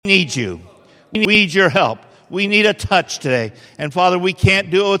need you. We need your help. We need a touch today. And Father, we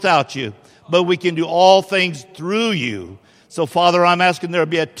can't do it without you, but we can do all things through you. So Father, I'm asking there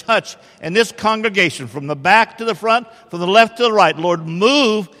be a touch in this congregation from the back to the front, from the left to the right. Lord,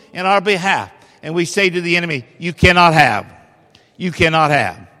 move in our behalf. And we say to the enemy, you cannot have. You cannot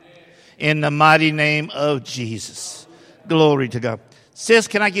have. In the mighty name of Jesus. Glory to God. Sis,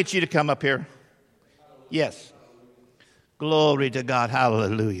 can I get you to come up here? Yes. Glory to God.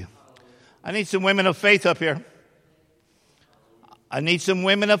 Hallelujah. I need some women of faith up here. I need some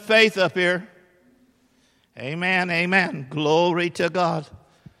women of faith up here. Amen, amen. Glory to God.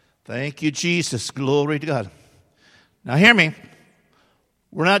 Thank you, Jesus. Glory to God. Now hear me.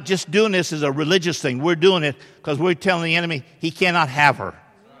 We're not just doing this as a religious thing. We're doing it because we're telling the enemy he cannot have her.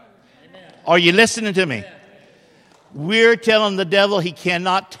 Amen. Are you listening to me? Amen. We're telling the devil he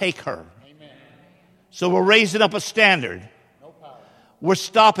cannot take her. Amen. So we're raising up a standard. We're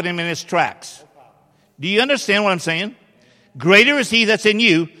stopping him in his tracks. Do you understand what I'm saying? Greater is he that's in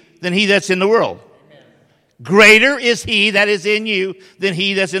you than he that's in the world. Amen. Greater is he that is in you than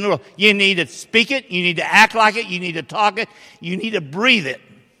he that's in the world. You need to speak it. You need to act like it. You need to talk it. You need to breathe it.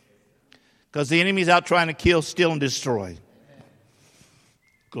 Because the enemy's out trying to kill, steal, and destroy. Amen.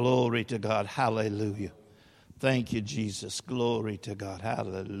 Glory to God. Hallelujah. Thank you, Jesus. Glory to God.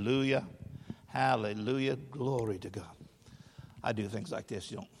 Hallelujah. Hallelujah. Glory to God. I do things like this,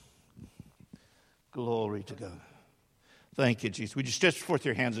 you don't. Glory to God. Thank you, Jesus. Would you stretch forth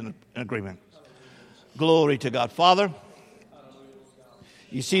your hands in agreement? Glory to God. Father,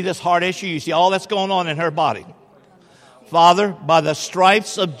 you see this heart issue. You see all that's going on in her body. Father, by the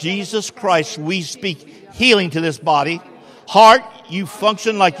stripes of Jesus Christ, we speak healing to this body. Heart, you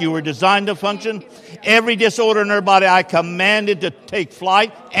function like you were designed to function. Every disorder in her body, I commanded to take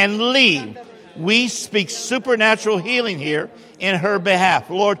flight and leave. We speak supernatural healing here in her behalf.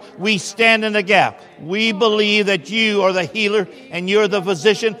 Lord, we stand in the gap. We believe that you are the healer and you're the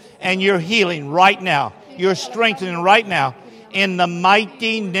physician and you're healing right now. You're strengthening right now in the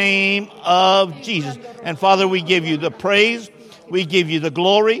mighty name of Jesus. And Father, we give you the praise, we give you the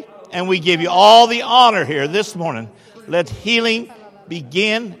glory, and we give you all the honor here this morning. Let healing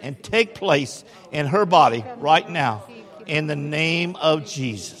begin and take place in her body right now in the name of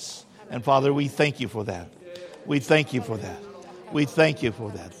Jesus. And Father, we thank you for that. We thank you for that. We thank you for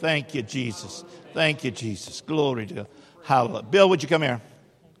that. Thank you, Jesus. Thank you, Jesus. Glory to God. Hallelujah. Bill, would you come here?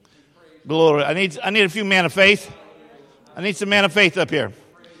 Glory. I need a few men of faith. I need some men of faith up here.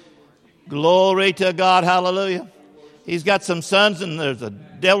 Glory to God. Hallelujah. He's got some sons, and there's a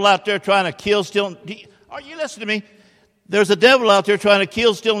devil out there trying to kill, steal. Are you listening to me? There's a devil out there trying to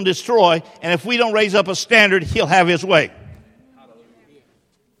kill, steal, and destroy. And if we don't raise up a standard, he'll have his way.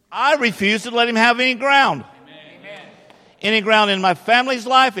 I refuse to let him have any ground. Amen. Any ground in my family's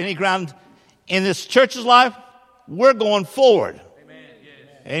life, any ground in this church's life, we're going forward. Amen.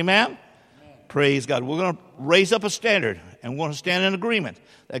 Yes. Amen? Amen. Praise God. We're going to raise up a standard, and we're going to stand in agreement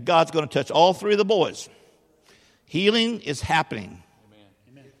that God's going to touch all three of the boys. Healing is happening.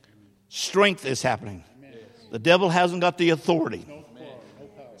 Amen. Strength is happening. Amen. The devil hasn't got the authority.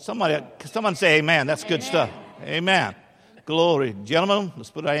 Someone say amen. That's good stuff. Amen. Glory. Gentlemen, let's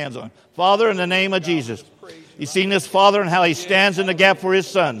put our hands on him. Father, in the name of Jesus, you've seen this Father and how he stands in the gap for his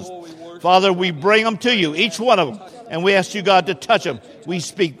sons. Father, we bring them to you, each one of them, and we ask you, God, to touch them. We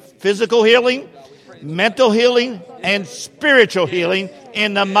speak physical healing, mental healing, and spiritual healing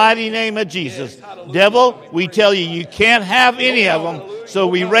in the mighty name of Jesus. Devil, we tell you, you can't have any of them, so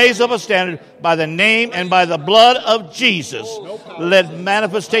we raise up a standard by the name and by the blood of Jesus. Let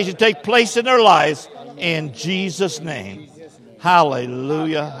manifestation take place in their lives in Jesus' name.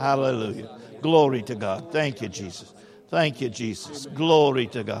 Hallelujah, hallelujah. Glory to God. Thank you, Jesus. Thank you, Jesus. Glory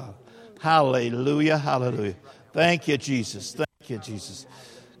to God. Hallelujah, hallelujah. Thank you, Jesus. Thank you, Jesus.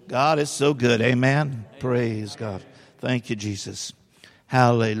 God is so good. Amen. Praise God. Thank you, Jesus.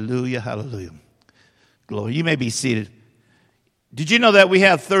 Hallelujah, hallelujah. Glory. You may be seated. Did you know that we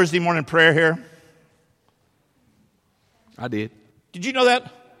have Thursday morning prayer here? I did. Did you know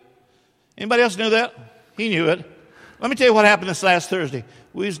that? Anybody else knew that? He knew it. Let me tell you what happened this last Thursday.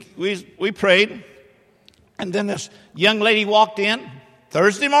 We prayed, and then this young lady walked in,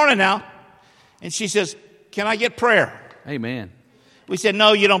 Thursday morning now, and she says, "Can I get prayer?" Amen. We said,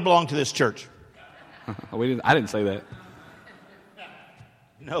 "No, you don't belong to this church." I didn't say that.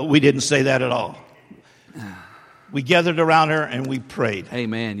 No, we didn't say that at all. We gathered around her and we prayed.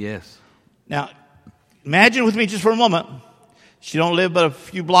 Amen, yes. Now, imagine with me just for a moment. She don't live but a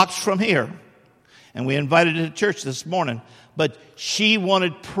few blocks from here. And we invited her to church this morning. But she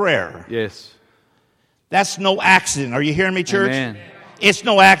wanted prayer. Yes. That's no accident. Are you hearing me, church? Amen. It's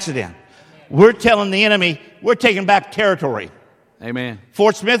no accident. We're telling the enemy, we're taking back territory. Amen.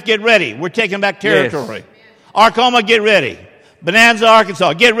 Fort Smith, get ready. We're taking back territory. Yes. Arcoma, get ready. Bonanza,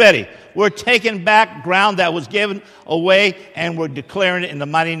 Arkansas, get ready. We're taking back ground that was given away, and we're declaring it in the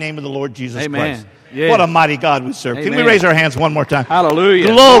mighty name of the Lord Jesus Christ. Yes. What a mighty God we serve. Amen. Can we raise our hands one more time? Hallelujah.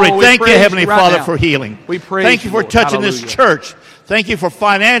 Glory. Thank you, Heavenly Father, now. for healing. We praise Thank you for touching this church. Thank you for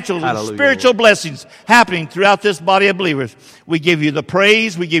financial and spiritual blessings happening throughout this body of believers. We give you the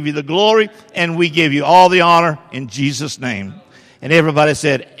praise, we give you the glory, and we give you all the honor in Jesus' name. And everybody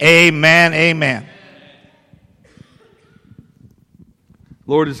said, amen, amen.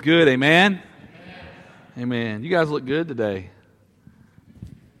 Lord is good, amen? Amen. You guys look good today.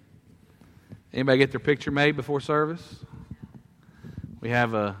 Anybody get their picture made before service? We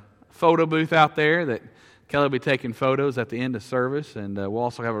have a photo booth out there that Kelly will be taking photos at the end of service, and we'll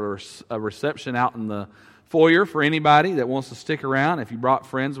also have a reception out in the foyer for anybody that wants to stick around. If you brought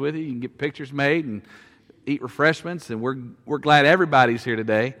friends with you, you can get pictures made and eat refreshments, and we're glad everybody's here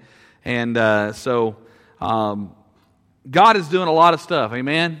today. And so God is doing a lot of stuff,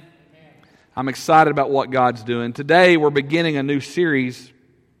 amen? I'm excited about what God's doing. Today we're beginning a new series,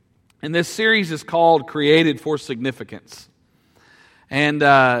 and this series is called Created for Significance. And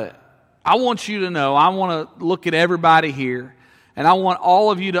I want you to know, I want to look at everybody here, and I want all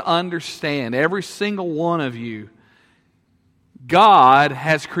of you to understand, every single one of you, God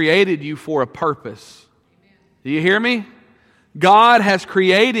has created you for a purpose. Do you hear me? God has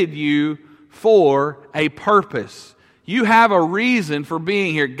created you for a purpose. You have a reason for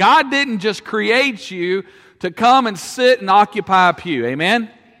being here. God didn't just create you to come and sit and occupy a pew. Amen?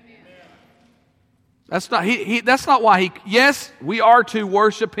 That's not why He... Yes, we are to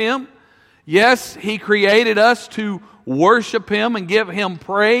worship Him. Yes, He created us to worship Him and give Him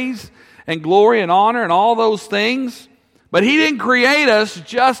praise and glory and honor and all those things. But He didn't create us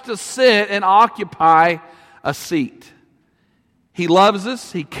just to sit and occupy a seat. He loves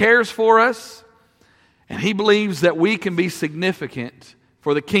us, He cares for us, and He believes that we can be significant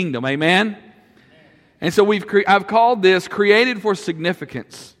for the kingdom. Amen? And so I've called this Created for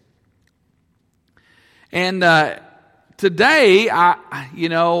Significance. And today,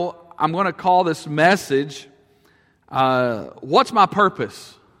 I'm going to call this message, What's My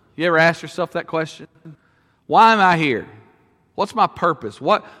Purpose? You ever ask yourself that question? Why am I here? What's my purpose?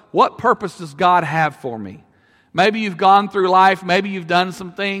 What purpose does God have for me? Maybe you've gone through life, maybe you've done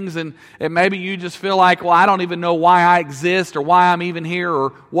some things, and maybe you just feel like, well, I don't even know why I exist or why I'm even here or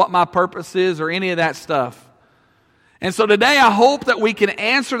what my purpose is or any of that stuff. And so today I hope that we can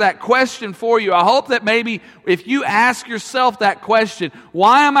answer that question for you. I hope that maybe if you ask yourself that question,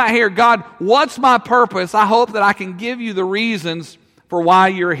 why am I here? God, what's my purpose? I hope that I can give you the reasons for why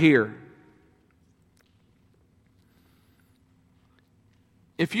you're here.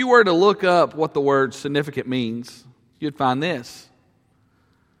 If you were to look up what the word significant means, you'd find this: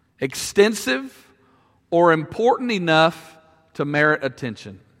 extensive or important enough to merit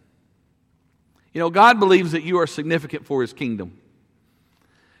attention. You know, God believes that you are significant for His kingdom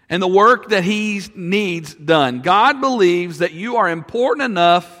and the work that He needs done. God believes that you are important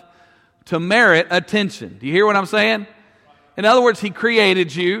enough to merit attention. Do you hear what I'm saying? In other words, He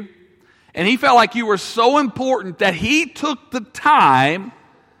created you, and He felt like you were so important that He took the time,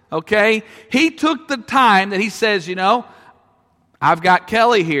 okay? He took the time that He says, you know, I've got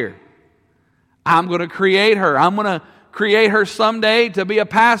Kelly here. I'm going to create her. I'm going to create her someday to be a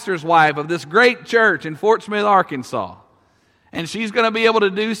pastor's wife of this great church in Fort Smith, Arkansas. And she's going to be able to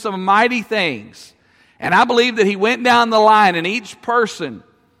do some mighty things. And I believe that He went down the line, and each person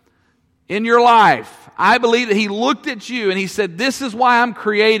in your life, I believe that He looked at you and He said, this is why I'm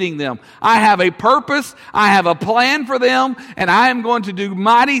creating them. I have a purpose, I have a plan for them, and I am going to do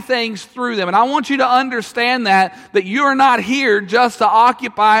mighty things through them. And I want you to understand that you are not here just to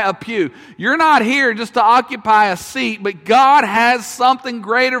occupy a pew. You're not here just to occupy a seat, but God has something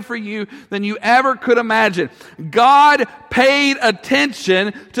greater for you than you ever could imagine. God paid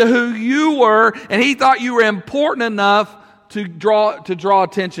attention to who you were, and He thought you were important enough to draw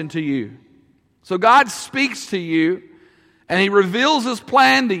attention to you. So God speaks to you, and He reveals His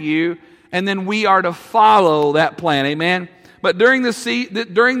plan to you, and then we are to follow that plan. Amen? But during this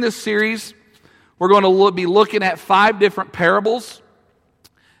series, we're going to be looking at 5 different parables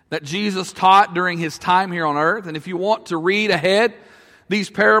that Jesus taught during His time here on earth. And if you want to read ahead, these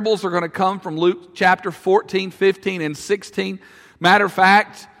parables are going to come from Luke chapter 14, 15, and 16. Matter of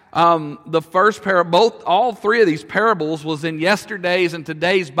fact, the first parable, all 3 of these parables was in yesterday's and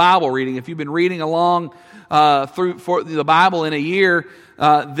today's Bible reading. If you've been reading along for the Bible in a year,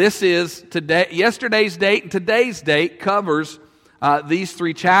 this is yesterday's date and today's date covers these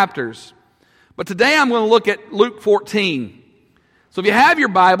 3 chapters. But today I'm going to look at Luke 14. So if you have your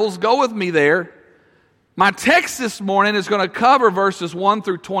Bibles, go with me there. My text this morning is going to cover verses 1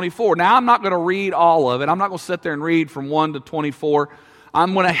 through 24. Now, I'm not going to read all of it. I'm not going to sit there and read from 1 to 24.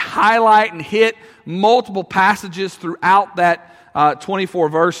 I'm going to highlight and hit multiple passages throughout that 24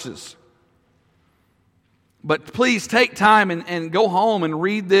 verses. But please take time and go home and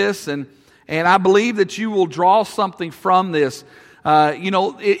read this, and I believe that you will draw something from this.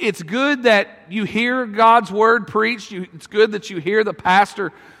 It's good that you hear God's word preached. It's good that you hear the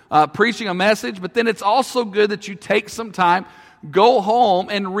pastor preaching a message, but then it's also good that you take some time, go home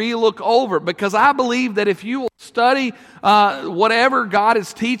and re-look over it, because I believe that if you will study whatever God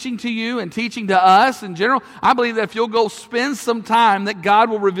is teaching to you and teaching to us in general, I believe that if you'll go spend some time, that God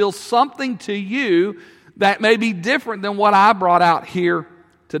will reveal something to you that may be different than what I brought out here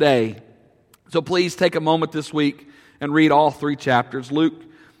today. So please take a moment this week and read all 3 chapters, Luke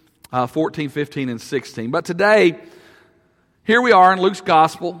 14, 15, and 16. But today, here we are in Luke's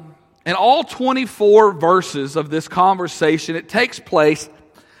Gospel, and all 24 verses of this conversation, it takes place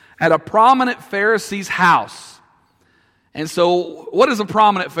at a prominent Pharisee's house. And so, what is a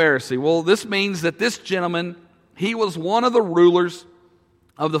prominent Pharisee? Well, this means that this gentleman, he was one of the rulers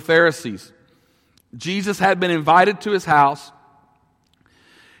of the Pharisees. Jesus had been invited to his house.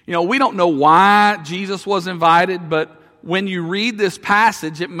 We don't know why Jesus was invited, but when you read this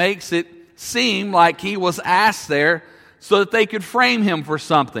passage, it makes it seem like he was asked there so that they could frame him for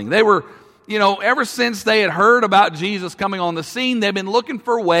something. They were, ever since they had heard about Jesus coming on the scene, they've been looking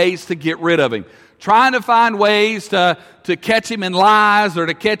for ways to get rid of him. Trying to find ways to catch him in lies or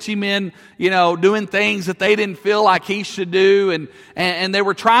to catch him in, doing things that they didn't feel like he should do. And they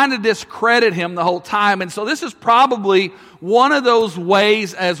were trying to discredit him the whole time. And so this is probably one of those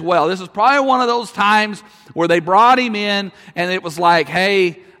ways as well. This is probably one of those times where they brought him in and it was like,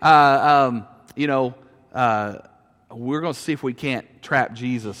 hey, we're going to see if we can't trap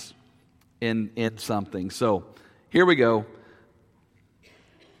Jesus in something. So here we go.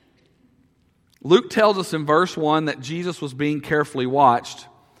 Luke tells us in verse 1 that Jesus was being carefully watched.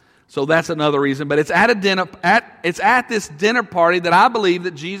 So that's another reason. But it's at this dinner party that I believe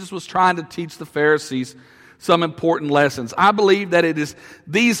that Jesus was trying to teach the Pharisees some important lessons. I believe that it is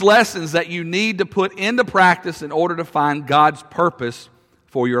these lessons that you need to put into practice in order to find God's purpose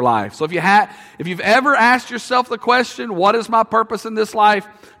for your life. So if you've ever asked yourself the question, what is my purpose in this life?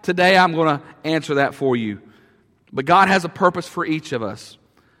 Today I'm going to answer that for you. But God has a purpose for each of us.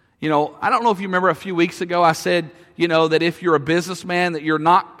 I don't know if you remember a few weeks ago I said, that if you're a businessman, that you're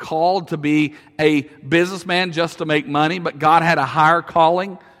not called to be a businessman just to make money, but God had a higher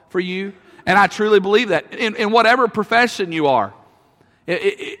calling for you. And I truly believe that in whatever profession you are.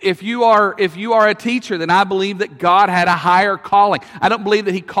 If you are a teacher, then I believe that God had a higher calling. I don't believe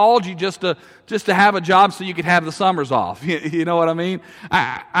that He called you just to have a job so you could have the summers off. You know what I mean?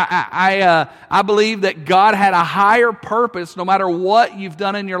 I believe that God had a higher purpose no matter what you've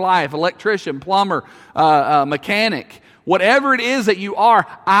done in your life. Electrician, plumber, mechanic, whatever it is that you are,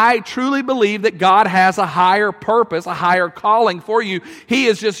 I truly believe that God has a higher purpose, a higher calling for you. He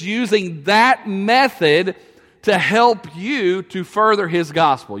is just using that method to help you to further His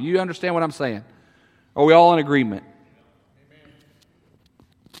gospel. You understand what I'm saying? Are we all in agreement? Amen.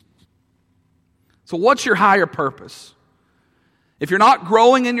 So what's your higher purpose? If you're not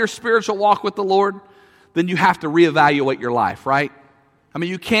growing in your spiritual walk with the Lord, then you have to reevaluate your life, right? I mean,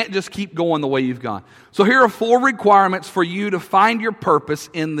 you can't just keep going the way you've gone. So here are 4 requirements for you to find your purpose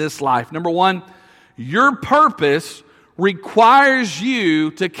in this life. Number 1, your purpose requires you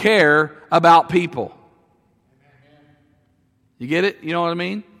to care about people. You get it? You know what I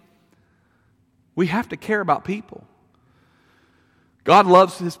mean? We have to care about people. God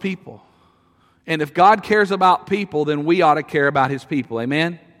loves His people. And if God cares about people, then we ought to care about His people.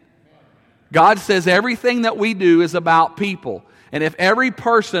 Amen? God says everything that we do is about people. And if every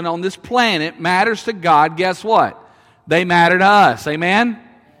person on this planet matters to God, guess what? They matter to us. Amen?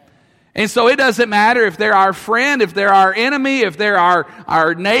 And so it doesn't matter if they're our friend, if they're our enemy, if they're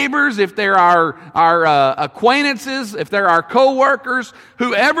our neighbors, if they're our acquaintances, if they're our co-workers,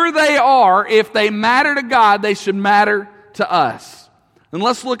 whoever they are, if they matter to God, they should matter to us. And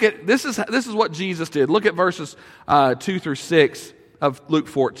let's look at, this is what Jesus did. Look at verses 2 through 6 of Luke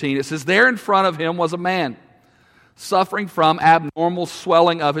 14. It says, there in front of him was a man suffering from abnormal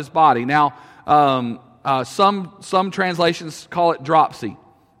swelling of his body. Now, some translations call it dropsy.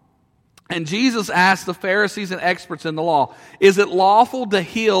 And Jesus asked the Pharisees and experts in the law, is it lawful to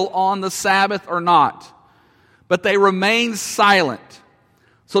heal on the Sabbath or not? But they remained silent.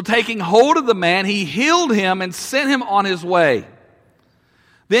 So taking hold of the man, he healed him and sent him on his way.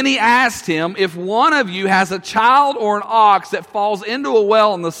 Then he asked him, if one of you has a child or an ox that falls into a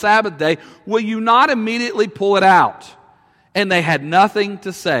well on the Sabbath day, will you not immediately pull it out? And they had nothing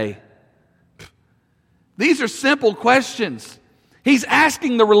to say. These are simple questions. He's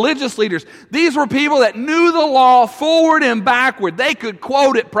asking the religious leaders. These were people that knew the law forward and backward. They could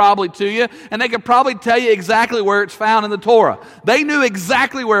quote it probably to you, and they could probably tell you exactly where it's found in the Torah. They knew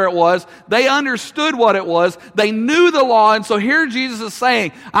exactly where it was. They understood what it was. They knew the law, and so here Jesus is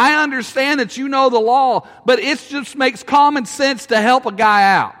saying, I understand that you know the law, but it just makes common sense to help a guy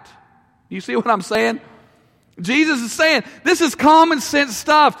out. You see what I'm saying? Jesus is saying, this is common sense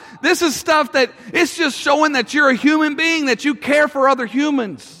stuff. This is stuff that it's just showing that you're a human being, that you care for other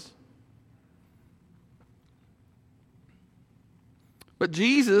humans. But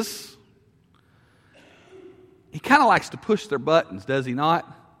Jesus, he kind of likes to push their buttons, does he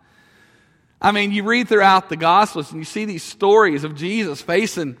not? I mean, you read throughout the Gospels and you see these stories of Jesus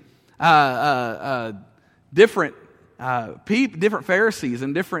facing different Pharisees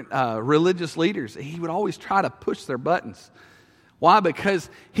and different religious leaders. He would always try to push their buttons. Why? Because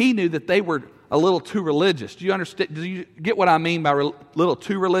he knew that they were a little too religious. Do you understand? Do you get what I mean by little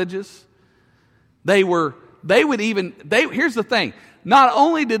too religious? Here's the thing. Not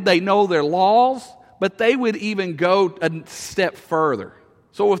only did they know their laws, but they would even go a step further.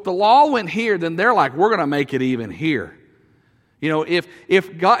 So if the law went here, then they're like, we're going to make it even here. You know,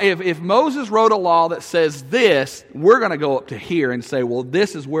 if Moses wrote a law that says this, we're going to go up to here and say, well,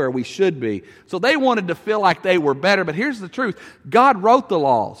 this is where we should be. So they wanted to feel like they were better. But here's the truth. God wrote the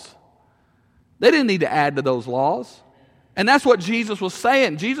laws. They didn't need to add to those laws. And that's what Jesus was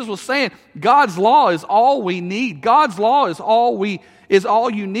saying. Jesus was saying, God's law is all we need. God's law is all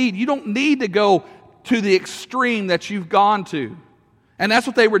you need. You don't need to go to the extreme that you've gone to. And that's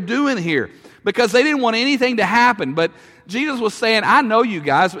what they were doing here. Because they didn't want anything to happen. But Jesus was saying, I know you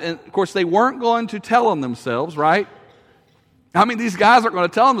guys. And of course, they weren't going to tell them themselves, right? I mean, these guys aren't going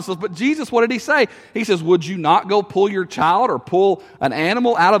to tell them themselves. But Jesus, what did he say? He says, would you not go pull your child or pull an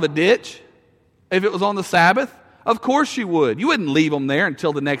animal out of a ditch if it was on the Sabbath? Of course you would. You wouldn't leave them there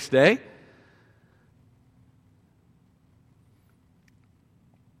until the next day.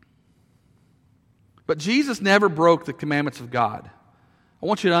 But Jesus never broke the commandments of God. I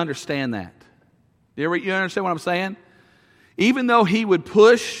want you to understand that. You understand what I'm saying? Even though he would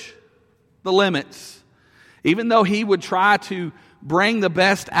push the limits, even though he would try to bring the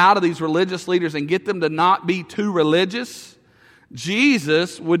best out of these religious leaders and get them to not be too religious,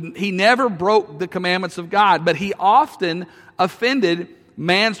 he never broke the commandments of God, but he often offended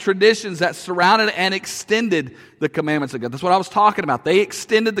man's traditions that surrounded and extended the commandments of God. That's what I was talking about. They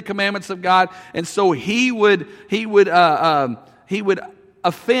extended the commandments of God, and so he would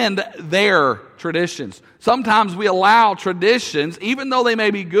offend their traditions. Sometimes we allow traditions, even though they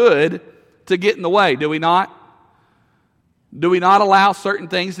may be good, to get in the way, do we not? Do we not allow certain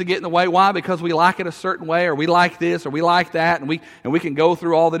things to get in the way? Why? Because we like it a certain way, or we like this, or we like that, and we can go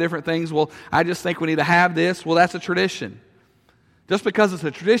through all the different things. Well, I just think we need to have this. Well, that's a tradition. Just because it's a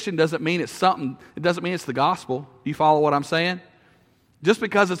tradition doesn't mean it's something. It doesn't mean it's the gospel. Do you follow what I'm saying? Just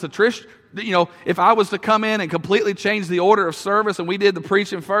because it's a tradition, if I was to come in and completely change the order of service and we did the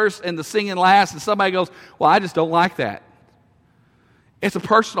preaching first and the singing last, and somebody goes, well, I just don't like that. It's a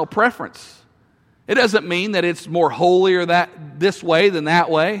personal preference. It doesn't mean that it's more holier this way than that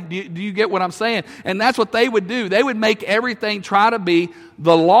way. Do you get what I'm saying? And that's what they would do. They would make everything try to be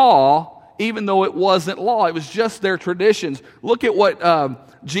the law, even though it wasn't law. It was just their traditions. Look at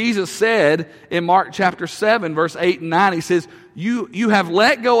what Jesus said in Mark chapter 7, verse 8 and 9. He says, You have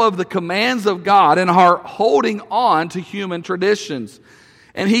let go of the commands of God and are holding on to human traditions.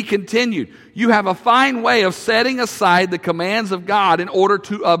 And he continued, you have a fine way of setting aside the commands of God in order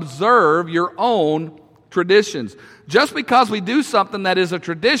to observe your own traditions. Just because we do something that is a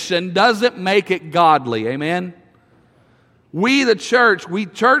tradition doesn't make it godly. Amen? We, the church,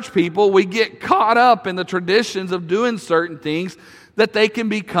 church people, we get caught up in the traditions of doing certain things that they can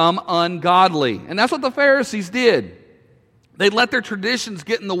become ungodly. And that's what the Pharisees did. They let their traditions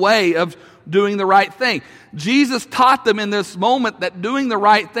get in the way of doing the right thing. Jesus taught them in this moment that doing the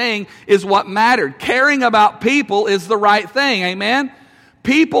right thing is what mattered. Caring about people is the right thing. Amen?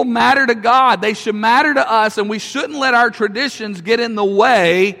 People matter to God. They should matter to us, and we shouldn't let our traditions get in the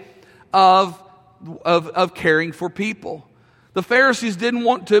way of caring for people. The Pharisees didn't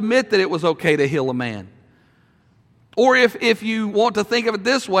want to admit that it was okay to heal a man. Or if you want to think of it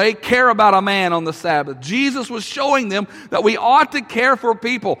this way, care about a man on the Sabbath. Jesus was showing them that we ought to care for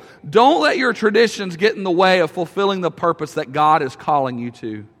people. Don't let your traditions get in the way of fulfilling the purpose that God is calling you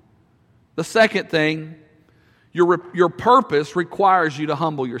to. The second thing, Your purpose requires you to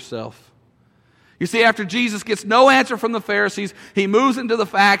humble yourself. You see, after Jesus gets no answer from the Pharisees, he moves into the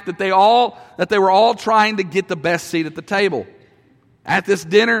fact that they were all trying to get the best seat at the table. At this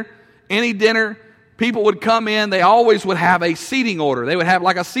dinner, any dinner, people would come in, they always would have a seating order. They would have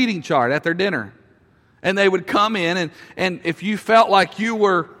like a seating chart at their dinner. And they would come in, and if you felt like you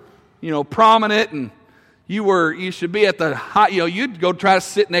were, prominent and you should be at the high, you'd go try to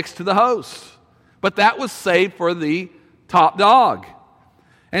sit next to the host. But that was saved for the top dog.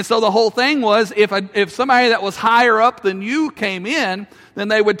 And so the whole thing was, if somebody that was higher up than you came in, then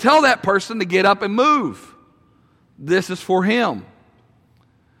they would tell that person to get up and move. This is for him.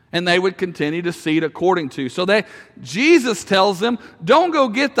 And they would continue to seat according to. So Jesus tells them, don't go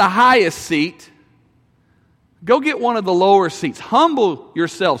get the highest seat. Go get one of the lower seats. Humble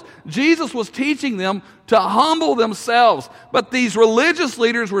yourselves. Jesus was teaching them to humble themselves. But these religious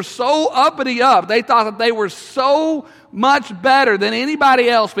leaders were so uppity up. They thought that they were so much better than anybody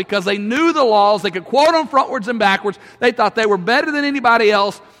else because they knew the laws. They could quote them frontwards and backwards. They thought they were better than anybody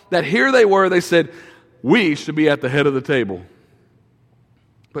else. That here they were. They said, we should be at the head of the table.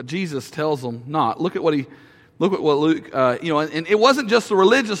 But Jesus tells them not. Look at what Luke, and it wasn't just the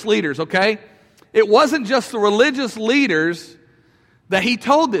religious leaders, okay? It wasn't just the religious leaders that he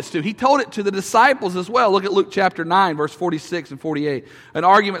told this to. He told it to the disciples as well. Look at Luke chapter 9, verse 46 and 48. An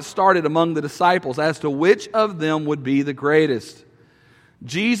argument started among the disciples as to which of them would be the greatest.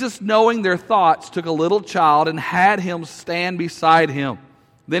 Jesus, knowing their thoughts, took a little child and had him stand beside him.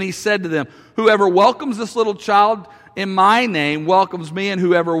 Then he said to them, whoever welcomes this little child in my name welcomes me, and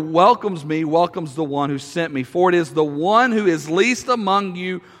whoever welcomes me welcomes the one who sent me. For it is the one who is least among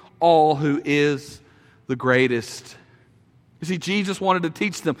you all who is the greatest. You see, Jesus wanted to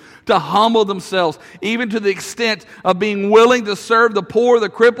teach them to humble themselves, even to the extent of being willing to serve the poor, the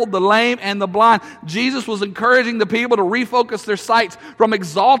crippled, the lame, and the blind. Jesus was encouraging the people to refocus their sights from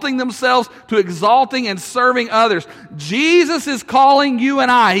exalting themselves to exalting and serving others. Jesus is calling you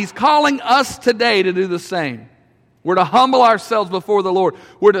and I. He's calling us today to do the same. We're to humble ourselves before the Lord.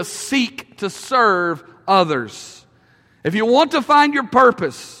 We're to seek to serve others. If you want to find your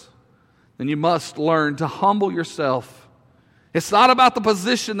purpose, then you must learn to humble yourself. It's not about the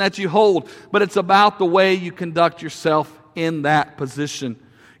position that you hold, but it's about the way you conduct yourself in that position.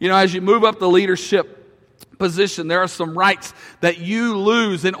 As you move up the leadership position, there are some rights that you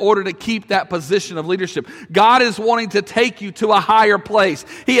lose in order to keep that position of leadership. God is wanting to take you to a higher place.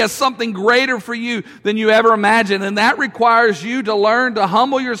 He has something greater for you than you ever imagined, and that requires you to learn to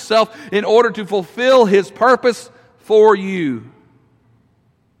humble yourself in order to fulfill His purpose for you.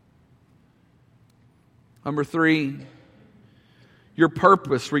 Number 3, your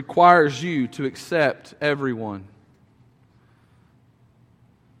purpose requires you to accept everyone.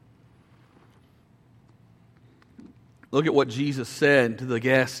 Look at what Jesus said to the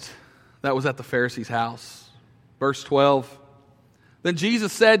guest that was at the Pharisee's house. Verse 12. Then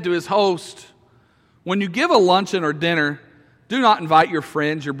Jesus said to his host, when you give a luncheon or dinner, do not invite your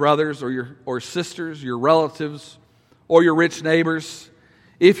friends, your brothers, or sisters, your relatives, or your rich neighbors.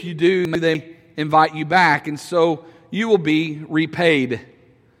 If you do, they invite you back, and so you will be repaid.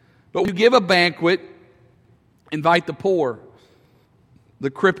 But when you give a banquet, invite the poor, the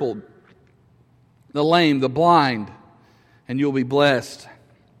crippled, the lame, the blind, and you'll be blessed.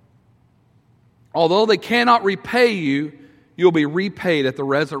 Although they cannot repay you, you'll be repaid at the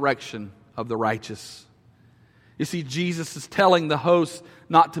resurrection of the righteous. You see, Jesus is telling the hosts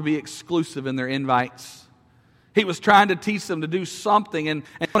not to be exclusive in their invites. He was trying to teach them to do something and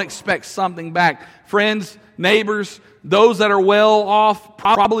don't expect something back. Friends, neighbors, those that are well off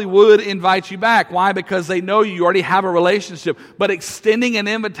probably would invite you back. Why? Because they know you already have a relationship. But extending an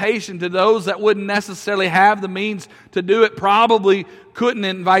invitation to those that wouldn't necessarily have the means to do it probably couldn't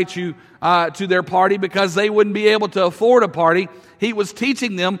invite you to their party because they wouldn't be able to afford a party. He was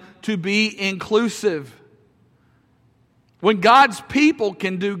teaching them to be inclusive. When God's people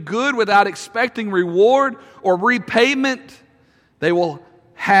can do good without expecting reward or repayment, they will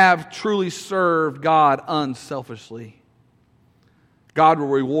have truly served God unselfishly. God will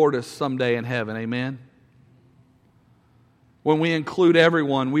reward us someday in heaven, amen? When we include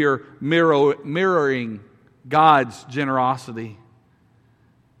everyone, we are mirroring God's generosity.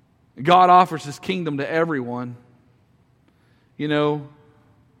 God offers His kingdom to everyone. When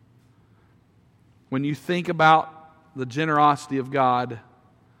you think about the generosity of God,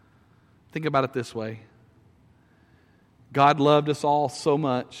 think about it this way. God loved us all so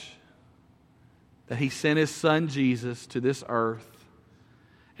much that He sent His Son Jesus to this earth.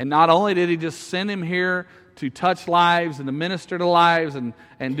 And not only did He just send Him here to touch lives and to minister to lives and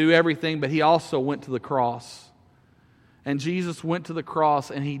do everything, but He also went to the cross. And Jesus went to the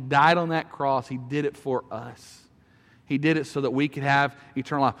cross and He died on that cross. He did it for us. He did it so that we could have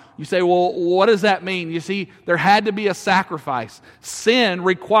eternal life. You say, well, what does that mean? You see, there had to be a sacrifice. Sin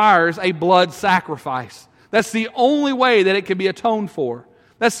requires a blood sacrifice. That's the only way that it can be atoned for.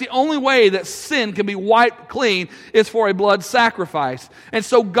 That's the only way that sin can be wiped clean is for a blood sacrifice. And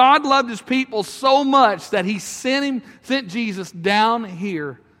so God loved His people so much that He sent Jesus down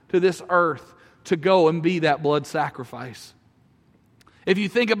here to this earth to go and be that blood sacrifice. If you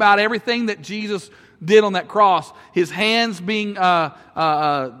think about everything that Jesus did on that cross, His hands being,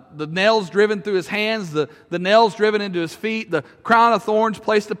 the nails driven through His hands, the nails driven into His feet, the crown of thorns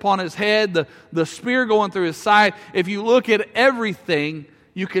placed upon His head, the spear going through His side. If you look at everything,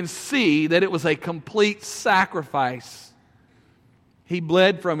 you can see that it was a complete sacrifice. He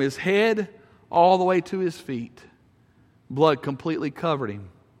bled from His head all the way to His feet. Blood completely covered Him.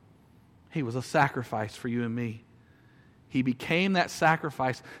 He was a sacrifice for you and me. He became that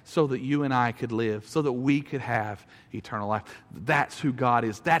sacrifice so that you and I could live, so that we could have eternal life. That's who God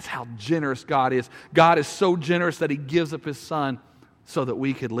is. That's how generous God is. God is so generous that He gives up His Son so that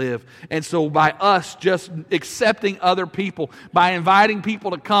we could live. And so by us just accepting other people, by inviting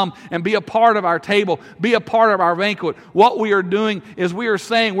people to come and be a part of our table, be a part of our banquet, what we are doing is we are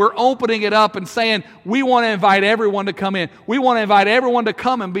saying, we're opening it up and saying, we want to invite everyone to come in. We want to invite everyone to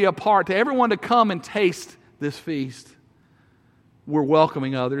come and be a part, to everyone to come and taste this feast. We're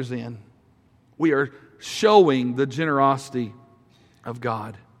welcoming others in. We are showing the generosity of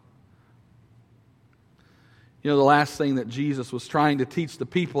God. You know, the last thing that Jesus was trying to teach the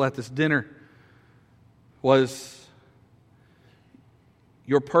people at this dinner was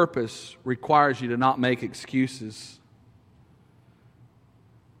your purpose requires you to not make excuses.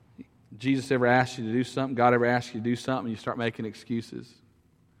 Jesus ever asked you to do something? God ever asked you to do something and you start making excuses?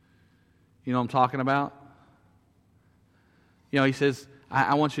 You know what I'm talking about? You know, He says,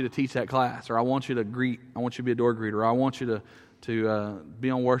 I want you to teach that class, or I want you to greet, I want you to be a door greeter, or I want you to be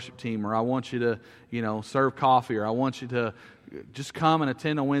on worship team, or I want you to, serve coffee, or I want you to just come and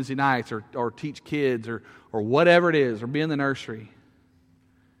attend on Wednesday nights, or teach kids, or whatever it is, or be in the nursery.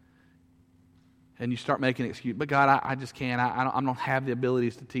 And you start making excuses. But God, I just can't. I don't have the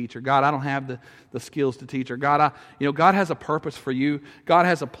abilities to teach. Or God, I don't have the skills to teach. Or God, God has a purpose for you. God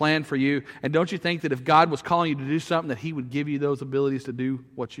has a plan for you. And don't you think that if God was calling you to do something, that He would give you those abilities to do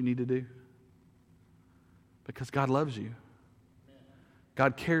what you need to do? Because God loves you.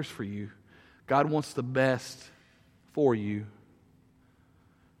 God cares for you. God wants the best for you.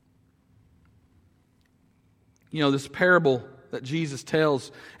 You know, this parable that Jesus tells,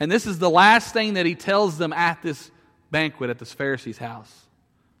 and this is the last thing that He tells them at this banquet at this Pharisee's house.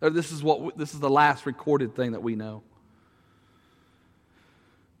 This is the last recorded thing that we know.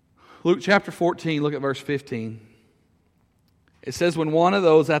 Luke chapter 14, look at verse 15. It says, when one of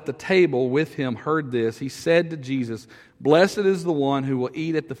those at the table with Him heard this, he said to Jesus, "Blessed is the one who will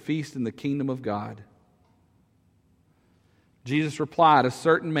eat at the feast in the kingdom of God." Jesus replied, "A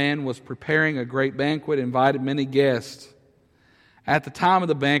certain man was preparing a great banquet, invited many guests. At the time of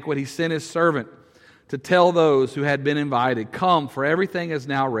the banquet, he sent his servant to tell those who had been invited, 'Come, for everything is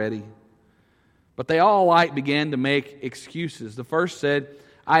now ready.' But they all alike began to make excuses. The first said,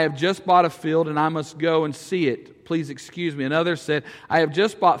 'I have just bought a field and I must go and see it. Please excuse me.' Another said, 'I have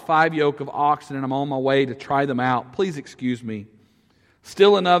just bought 5 yoke of oxen and I'm on my way to try them out. Please excuse me.'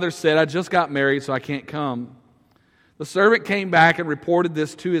 Still another said, 'I just got married, so I can't come.' The servant came back and reported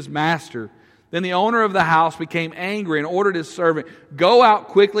this to his master. Then the owner of the house became angry and ordered his servant, 'Go out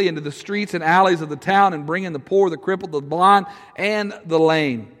quickly into the streets and alleys of the town and bring in the poor, the crippled, the blind, and the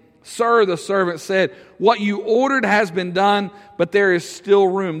lame.' 'Sir,' the servant said, 'what you ordered has been done, but there is still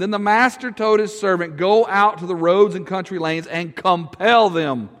room.' Then the master told his servant, 'Go out to the roads and country lanes and compel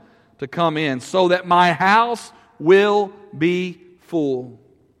them to come in, so that my house will be full.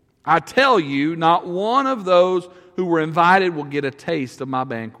 I tell you, not one of those who were invited will get a taste of my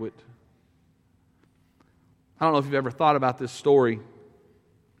banquet.'" I don't know if you've ever thought about this story,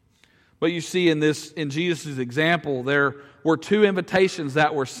 but you see in Jesus' example, there were 2 invitations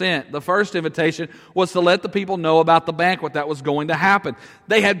that were sent. The first invitation was to let the people know about the banquet that was going to happen.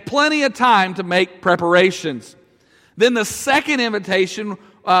 They had plenty of time to make preparations. Then the second invitation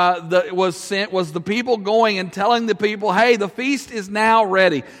that was sent was the people going and telling the people, "Hey, the feast is now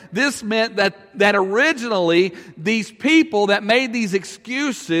ready." This meant that originally these people that made these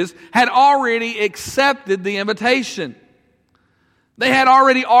excuses had already accepted the invitation. They had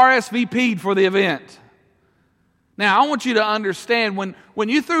already RSVP'd for the event. Now, I want you to understand, when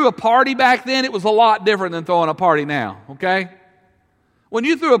you threw a party back then, it was a lot different than throwing a party now, okay? When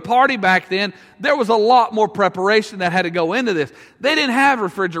you threw a party back then, there was a lot more preparation that had to go into this. They didn't have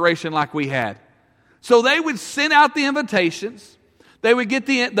refrigeration like we had. So they would send out the invitations. They would get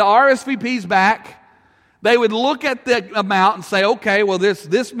the RSVPs back. They would look at the amount and say, okay, well, there's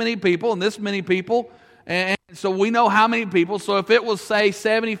this many people and this many people. And so we know how many people. So if it was, say,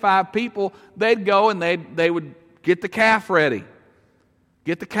 75 people, they'd go and they would get the calf ready,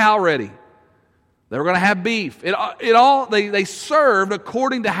 get the cow ready. They were going to have beef. They served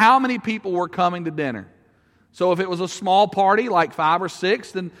according to how many people were coming to dinner. So if it was a small party, like 5 or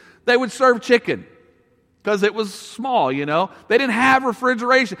 6, then they would serve chicken because it was small, you know. They didn't have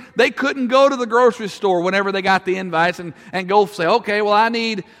refrigeration. They couldn't go to the grocery store whenever they got the invites and go say, okay, well,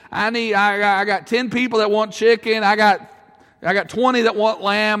 I got 10 people that want chicken. I got 20 that want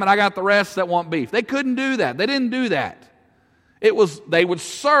lamb, and I got the rest that want beef. They couldn't do that. They didn't do that. They would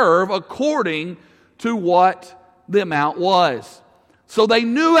serve according to what the amount was. So they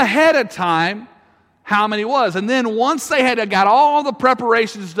knew ahead of time how many it was. And then once they had got all the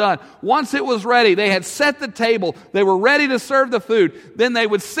preparations done, once it was ready, they had set the table, they were ready to serve the food, then they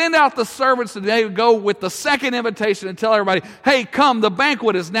would send out the servants and they would go with the second invitation and tell everybody, hey, come, the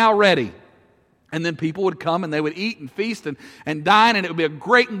banquet is now ready. And then people would come and they would eat and feast and dine, and it would be a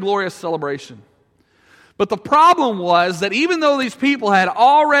great and glorious celebration. But the problem was that even though these people had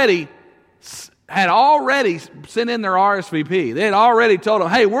already sent in their RSVP. They had already told them,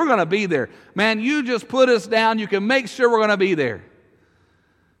 hey, we're going to be there. Man, you just put us down. You can make sure we're going to be there.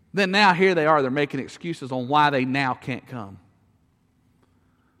 Then now here they are. They're making excuses on why they now can't come.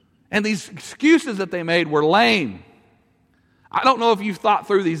 And these excuses that they made were lame. I don't know if you've thought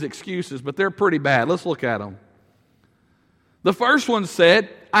through these excuses, but they're pretty bad. Let's look at them. The first one said,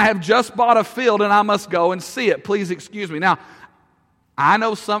 I have just bought a field and I must go and see it. Please excuse me. Now, I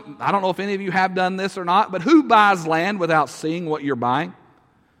don't know if any of you have done this or not, but who buys land without seeing what you're buying?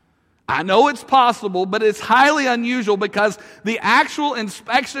 I know it's possible, but it's highly unusual because the actual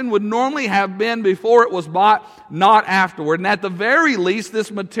inspection would normally have been before it was bought, not afterward. And at the very least, this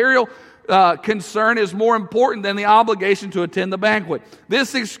material concern is more important than the obligation to attend the banquet.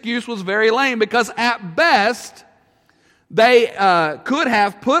 This excuse was very lame because at best, they could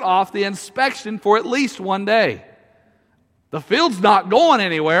have put off the inspection for at least one day. The field's not going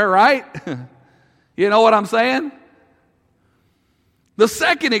anywhere, right? You know what I'm saying? The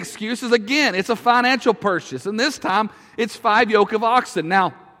second excuse is, again, it's a financial purchase. And this time, it's 5 yoke of oxen.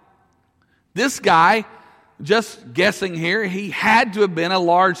 Now, this guy, just guessing here, he had to have been a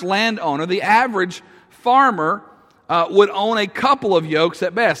large landowner. The average farmer would own a couple of yokes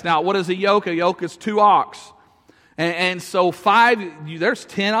at best. Now, what is a yoke? A yoke is 2 ox. And so 5, there's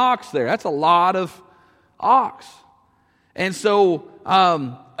 10 ox there. That's a lot of ox. And so,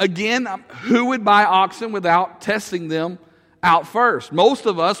 again, who would buy oxen without testing them out first? Most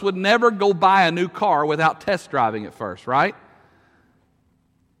of us would never go buy a new car without test driving it first, right?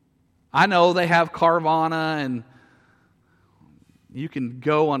 I know they have Carvana, and you can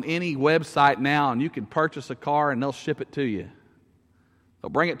go on any website now and you can purchase a car and they'll ship it to you. They'll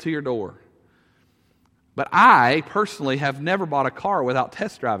bring it to your door. But I personally have never bought a car without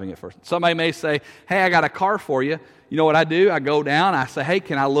test driving it first. Somebody may say, hey, I got a car for you. You know what I do? I go down, I say, hey,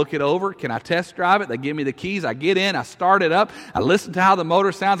 can I look it over? Can I test drive it? They give me the keys. I get in, I start it up. I listen to how the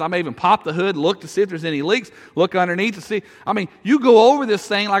motor sounds. I may even pop the hood, look to see if there's any leaks, look underneath to see. I mean, you go over this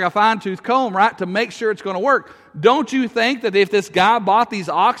thing like a fine-tooth comb, right, to make sure it's going to work. Don't you think that if this guy bought these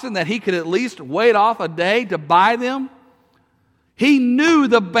oxen that he could at least wait off a day to buy them? He knew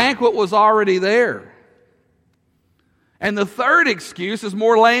the banquet was already there. And the third excuse is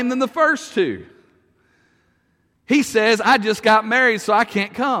more lame than the first two. He says, I just got married, so I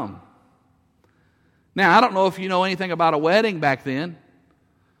can't come. Now, I don't know if you know anything about a wedding back then,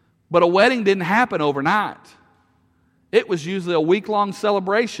 but a wedding didn't happen overnight. It was usually a week-long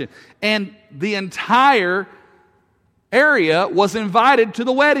celebration. And the entire area was invited to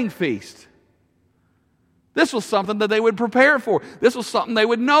the wedding feast. This was something that they would prepare for. This was something they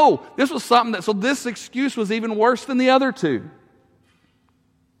would know. This was something so this excuse was even worse than the other two.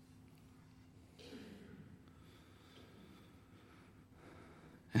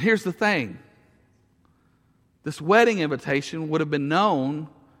 And here's the thing. This wedding invitation would have been known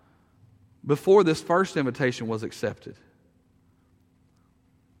before this first invitation was accepted.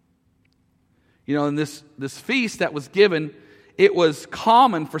 You know, in this feast that was given, it was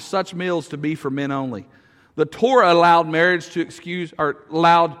common for such meals to be for men only. The Torah allowed marriage to excuse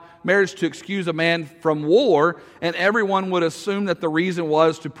a man from war, and everyone would assume that the reason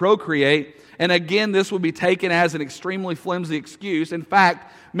was to procreate. And again, this would be taken as an extremely flimsy excuse. In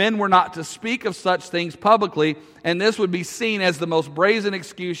fact, men were not to speak of such things publicly, and this would be seen as the most brazen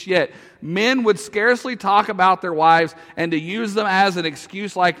excuse yet. Men would scarcely talk about their wives, and to use them as an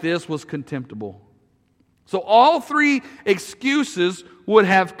excuse like this was contemptible. So all three excuses would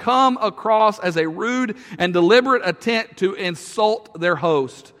have come across as a rude and deliberate attempt to insult their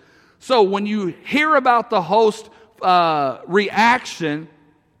host. So when you hear about the host reaction,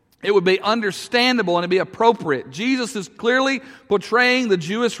 it would be understandable and it'd be appropriate. Jesus is clearly portraying the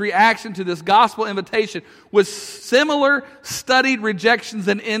Jewish reaction to this gospel invitation with similar studied rejections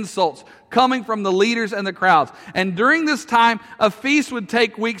and insults coming from the leaders and the crowds. And during this time, a feast would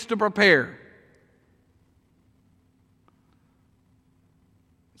take weeks to prepare.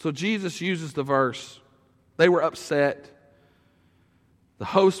 So Jesus uses the verse. They were upset. The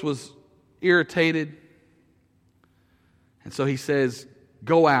host was irritated. And so he says,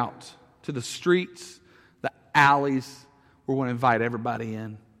 go out to the streets, the alleys. We're going to invite everybody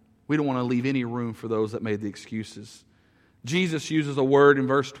in. We don't want to leave any room for those that made the excuses. Jesus uses a word in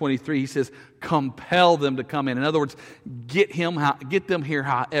verse 23. He says, compel them to come in. In other words, get them here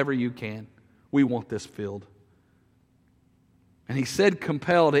however you can. We want this filled. And he said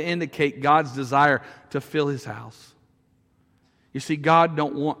compel to indicate God's desire to fill his house. You see, God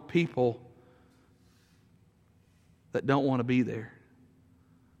don't want people that don't want to be there.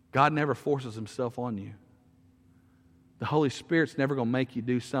 God never forces himself on you. The Holy Spirit's never going to make you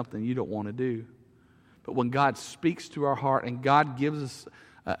do something you don't want to do. But when God speaks to our heart and God gives us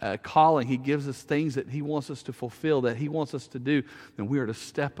a calling, he gives us things that he wants us to fulfill, that he wants us to do, then we are to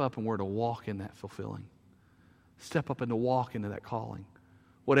step up and we're to walk in that fulfilling. Step up and to walk into that calling.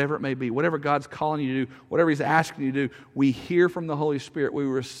 Whatever it may be, whatever God's calling you to do, whatever he's asking you to do, we hear from the Holy Spirit, we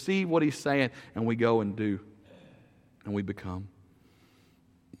receive what he's saying, and we go and do. And we become.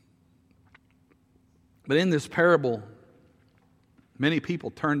 But in this parable, many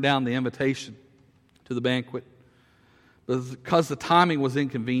people turned down the invitation to the banquet because the timing was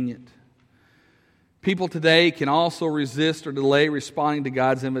inconvenient. People today can also resist or delay responding to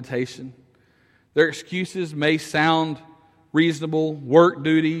God's invitation. Their excuses may sound reasonable: work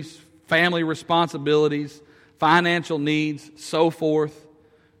duties, family responsibilities, financial needs, so forth.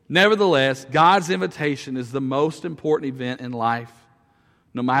 Nevertheless, God's invitation is the most important event in life,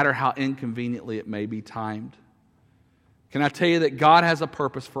 no matter how inconveniently it may be timed. Can I tell you that God has a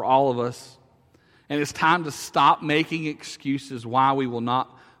purpose for all of us, and it's time to stop making excuses why we will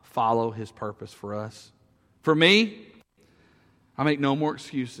not follow his purpose for us. For me, I make no more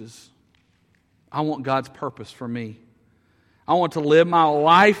excuses. I want God's purpose for me. I want to live my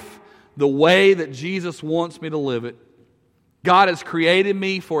life the way that Jesus wants me to live it. God has created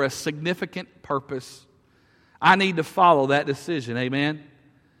me for a significant purpose. I need to follow that decision. Amen?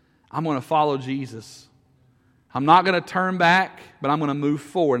 I'm going to follow Jesus. I'm not going to turn back, but I'm going to move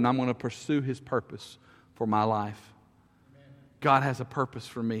forward and I'm going to pursue his purpose for my life. God has a purpose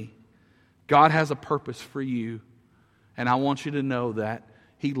for me. God has a purpose for you. And I want you to know that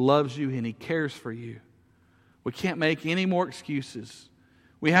he loves you and he cares for you. We can't make any more excuses.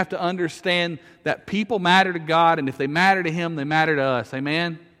 We have to understand that people matter to God, and if they matter to him, they matter to us.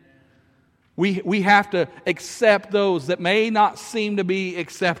 Amen? We have to accept those that may not seem to be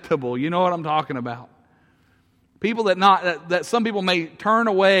acceptable. You know what I'm talking about. People that some people may turn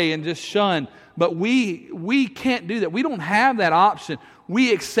away and just shun, but we can't do that. We don't have that option.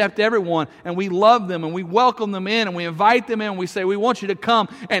 We accept everyone, and we love them, and we welcome them in, and we invite them in, and we say, we want you to come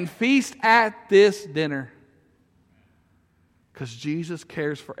and feast at this dinner. Because Jesus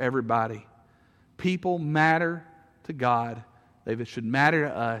cares for everybody. People matter to God. They should matter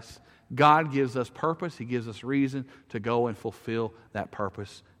to us. God gives us purpose. He gives us reason to go and fulfill that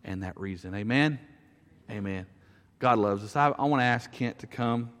purpose and that reason. Amen? Amen. God loves us. I want to ask Kent to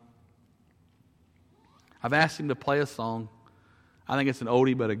come. I've asked him to play a song. I think it's an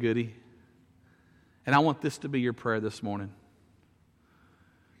oldie but a goodie. And I want this to be your prayer this morning.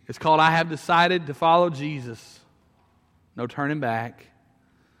 It's called, I Have Decided to Follow Jesus. No turning back.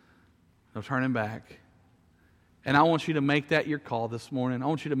 No turning back. And I want you to make that your call this morning. I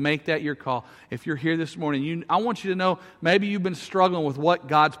want you to make that your call. If you're here this morning, I want you to know maybe you've been struggling with what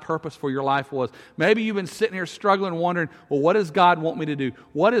God's purpose for your life was. Maybe you've been sitting here struggling, wondering, well, what does God want me to do?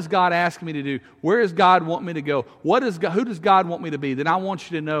 What is God asking me to do? Where does God want me to go? Who does God want me to be? Then I want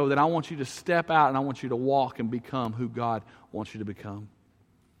you to know that I want you to step out and I want you to walk and become who God wants you to become.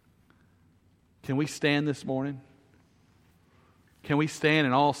 Can we stand this morning? Can we stand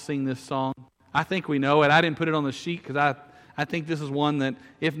and all sing this song? I think we know it. I didn't put it on the sheet because I think this is one that,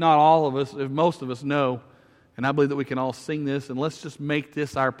 if not all of us, if most of us know, and I believe that we can all sing this, and let's just make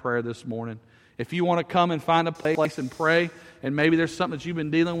this our prayer this morning. If you want to come and find a place and pray, and maybe there's something that you've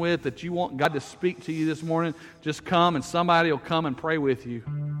been dealing with that you want God to speak to you this morning, just come and somebody will come and pray with you.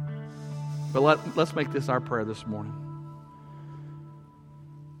 But let's make this our prayer this morning.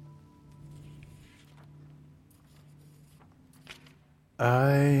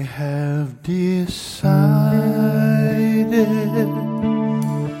 I have decided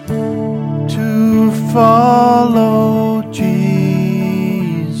to follow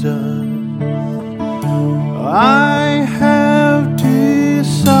Jesus. I have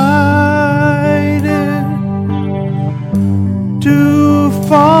decided to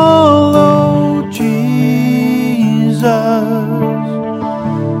follow Jesus.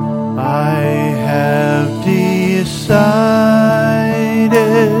 I have decided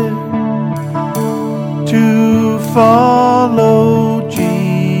to follow Jesus.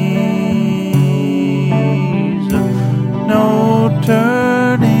 No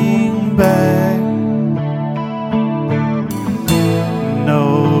turning back.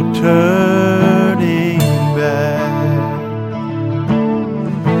 No turning back.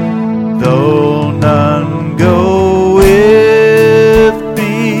 Though none go with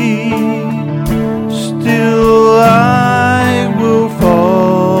me, still I will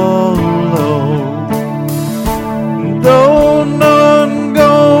follow. Though none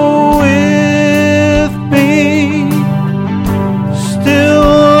go with me, still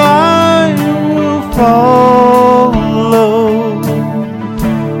I will follow.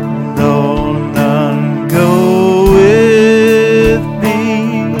 Though none go with me,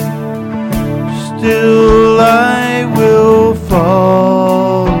 still I will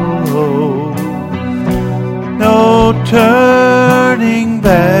follow. No turning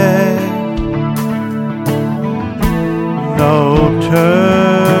back. No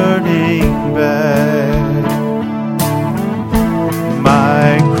turning back.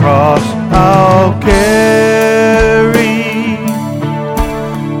 My cross I'll carry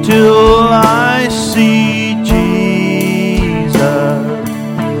till I see Jesus.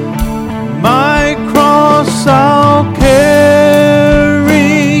 My cross I'll carry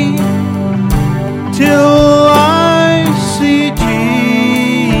till I see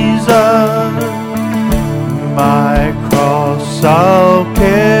Jesus. My cross I'll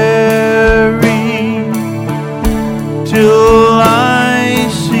carry till I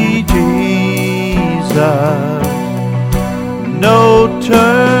see Jesus. No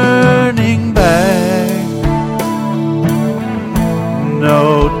turning back.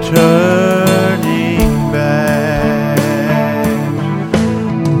 No turning back.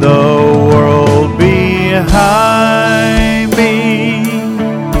 The world behind me,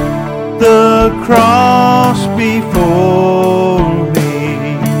 the cross before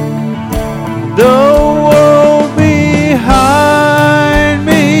me. The world behind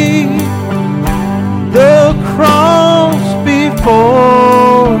me, the cross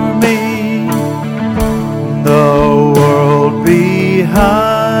before me. The world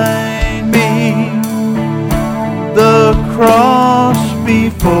behind me, the cross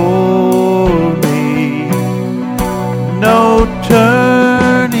before me. No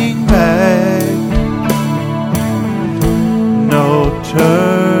turning back. No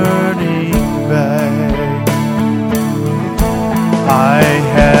turning back. I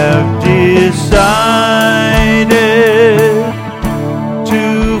have decided to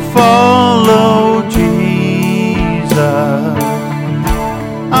follow Jesus.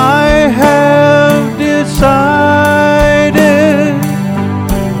 I have decided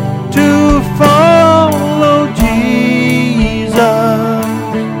to follow Jesus.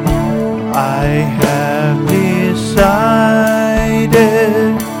 I have decided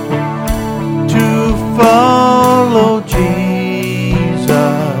to follow Jesus.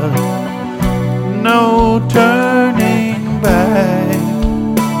 No turning back.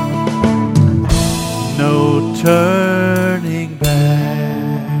 No turning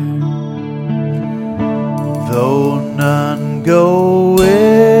back. Though none go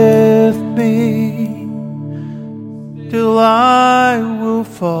with me, till I will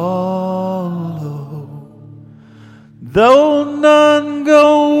follow. Though none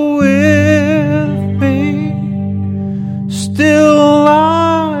go with me, still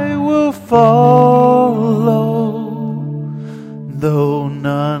I will follow. Though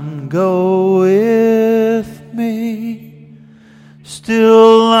none go with me,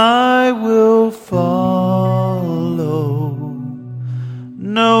 still I will follow.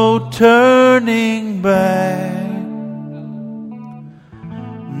 No turning back.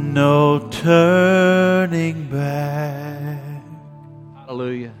 no turning back.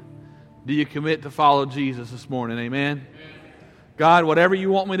 Hallelujah. Do you commit to follow Jesus this morning? Amen. God, whatever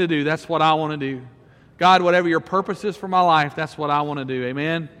you want me to do, that's what I want to do. God, whatever your purpose is for my life, that's what I want to do.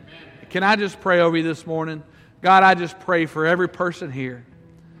 Amen. Can I just pray over you this morning? God, I just pray for every person here.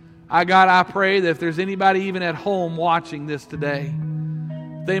 God, I pray that if there's anybody even at home watching this today,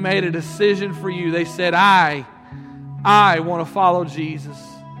 they made a decision for you. They said, I want to follow Jesus.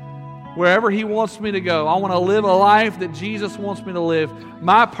 Wherever He wants me to go, I want to live a life that Jesus wants me to live.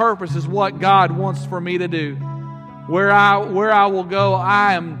 My purpose is what God wants for me to do. Where I will go,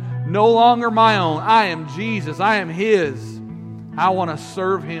 I am no longer my own. I am Jesus. I am His. I want to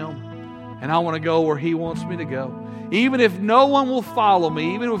serve Him, and I want to go where He wants me to go. Even if no one will follow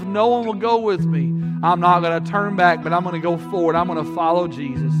me, even if no one will go with me, I'm not going to turn back, but I'm going to go forward. I'm going to follow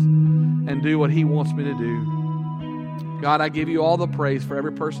Jesus and do what He wants me to do. God, I give you all the praise for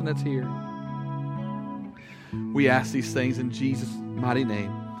every person that's here. We ask these things in Jesus' mighty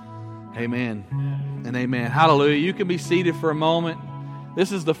name. Amen and amen. Hallelujah. You can be seated for a moment.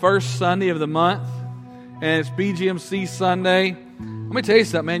 This is the first Sunday of the month, and it's BGMC Sunday. Let me tell you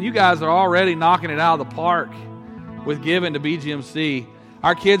something, man. You guys are already knocking it out of the park with giving to BGMC.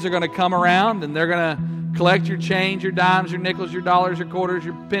 Our kids are going to come around, and they're going to collect your change, your dimes, your nickels, your dollars, your quarters,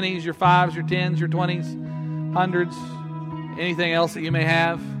 your pennies, your fives, your tens, your 20s, hundreds, anything else that you may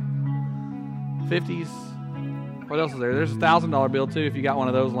have. 50s. What else is there? There's a $1,000 bill, too, if you got one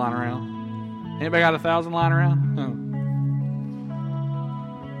of those lying around. Anybody got 1,000 lying around? Oh.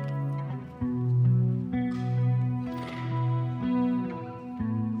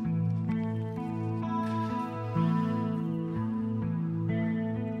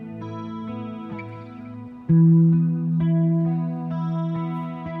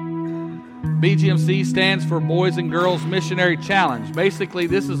 BGMC stands for Boys and Girls Missionary Challenge. Basically,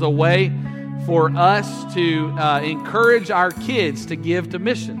 this is a way for us to encourage our kids to give to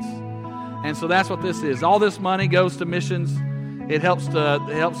missions. And so that's what this is. All this money goes to missions. It helps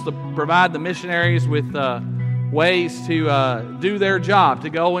to provide the missionaries with ways to do their job, to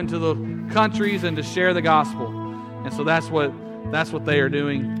go into the countries and to share the gospel. And so that's what they are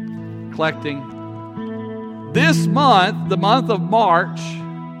doing, collecting. This month, the month of March,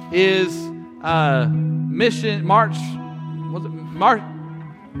 is mission March. Was it March?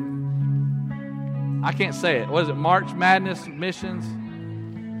 I can't say it. What is it? March Madness Missions.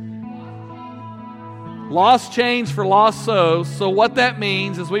 Lost change for lost souls. So what that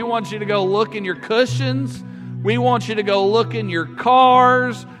means is we want you to go look in your cushions. We want you to go look in your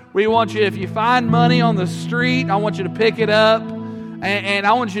cars. We want you, if you find money on the street, I want you to pick it up, and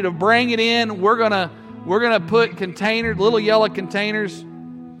I want you to bring it in. We're gonna put containers, little yellow containers,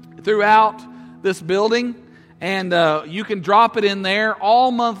 throughout this building, and you can drop it in there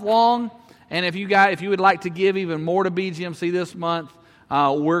all month long. And if you would like to give even more to BGMC this month,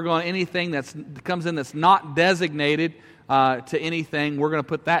 we're going anything that comes in that's not designated to anything, we're going to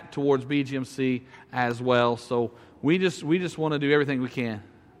put that towards BGMC as well. So we just want to do everything we can.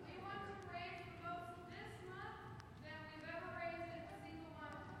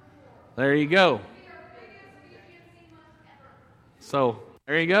 There you go. So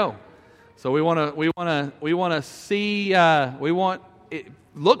there you go. So we want to see.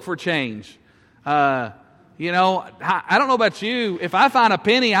 Look for change. I don't know about you. If I find a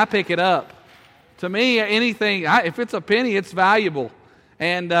penny, I pick it up. To me, anything, if it's a penny, it's valuable.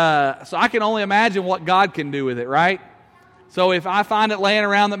 And so I can only imagine what God can do with it, right? So if I find it laying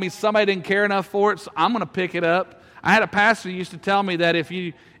around, that means somebody didn't care enough for it, so I'm going to pick it up. I had a pastor who used to tell me that if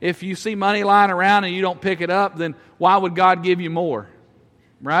you see money lying around and you don't pick it up, then why would God give you more?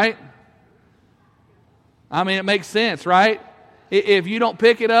 Right? I mean, it makes sense, right? If you don't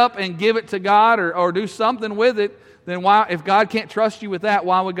pick it up and give it to God or do something with it, then why? If God can't trust you with that,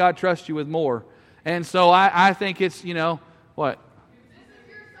 why would God trust you with more? And so I think it's, what?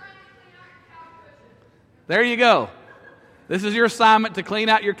 There you go. This is your assignment to clean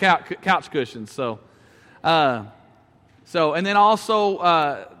out your couch cushions. So, and then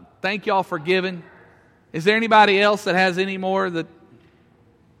also, thank y'all for giving. Is there anybody else that has any more that?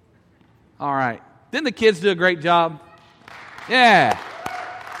 All right. Didn't the kids do a great job? Yeah.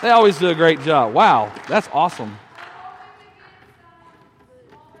 They always do a great job. Wow. That's awesome.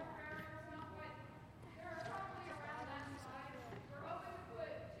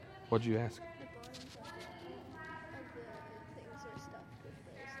 What'd you ask?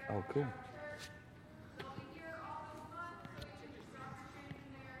 Oh, cool.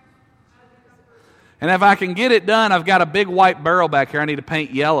 And if I can get it done, I've got a big white barrel back here I need to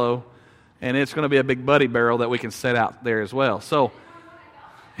paint yellow, and it's going to be a big buddy barrel that we can set out there as well. So,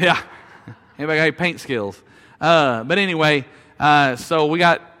 Yeah. Anybody got any paint skills? But anyway, so we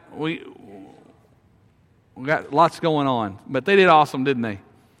got lots going on. But they did awesome, didn't they?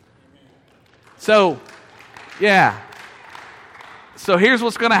 So, yeah. So here's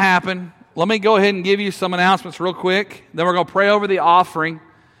what's going to happen. Let me go ahead and give you some announcements real quick. Then we're going to pray over the offering,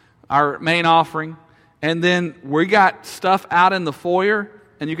 our main offering. And then we got stuff out in the foyer,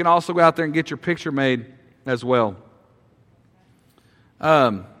 and you can also go out there and get your picture made as well.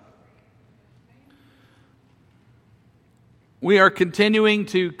 We are continuing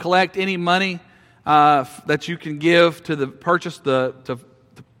to collect any money that you can give to to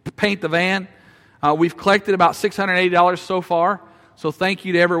paint the van. We've collected about $680 so far, so thank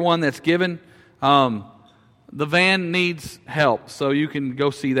you to everyone that's given. The van needs help, so you can go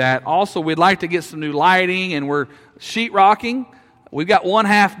see that. Also, we'd like to get some new lighting, and we're sheetrocking. We've got one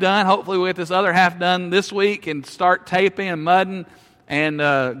half done. Hopefully we'll get this other half done this week and start taping and mudding and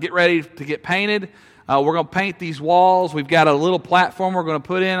get ready to get painted. We're going to paint these walls. We've got a little platform we're going to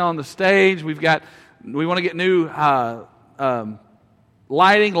put in on the stage. We want to get new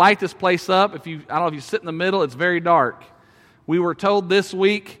lighting, light this place up. I don't know if you sit in the middle, it's very dark. We were told this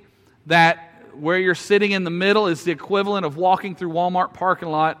week that where you're sitting in the middle is the equivalent of walking through Walmart parking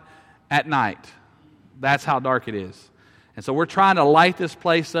lot at night. That's how dark it is. And so we're trying to light this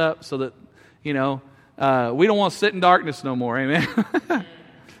place up so that, we don't want to sit in darkness no more. Amen.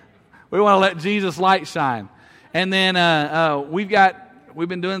 We want to let Jesus' light shine. And then we've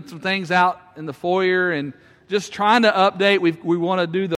been doing some things out in the foyer and just trying to update. We want to do the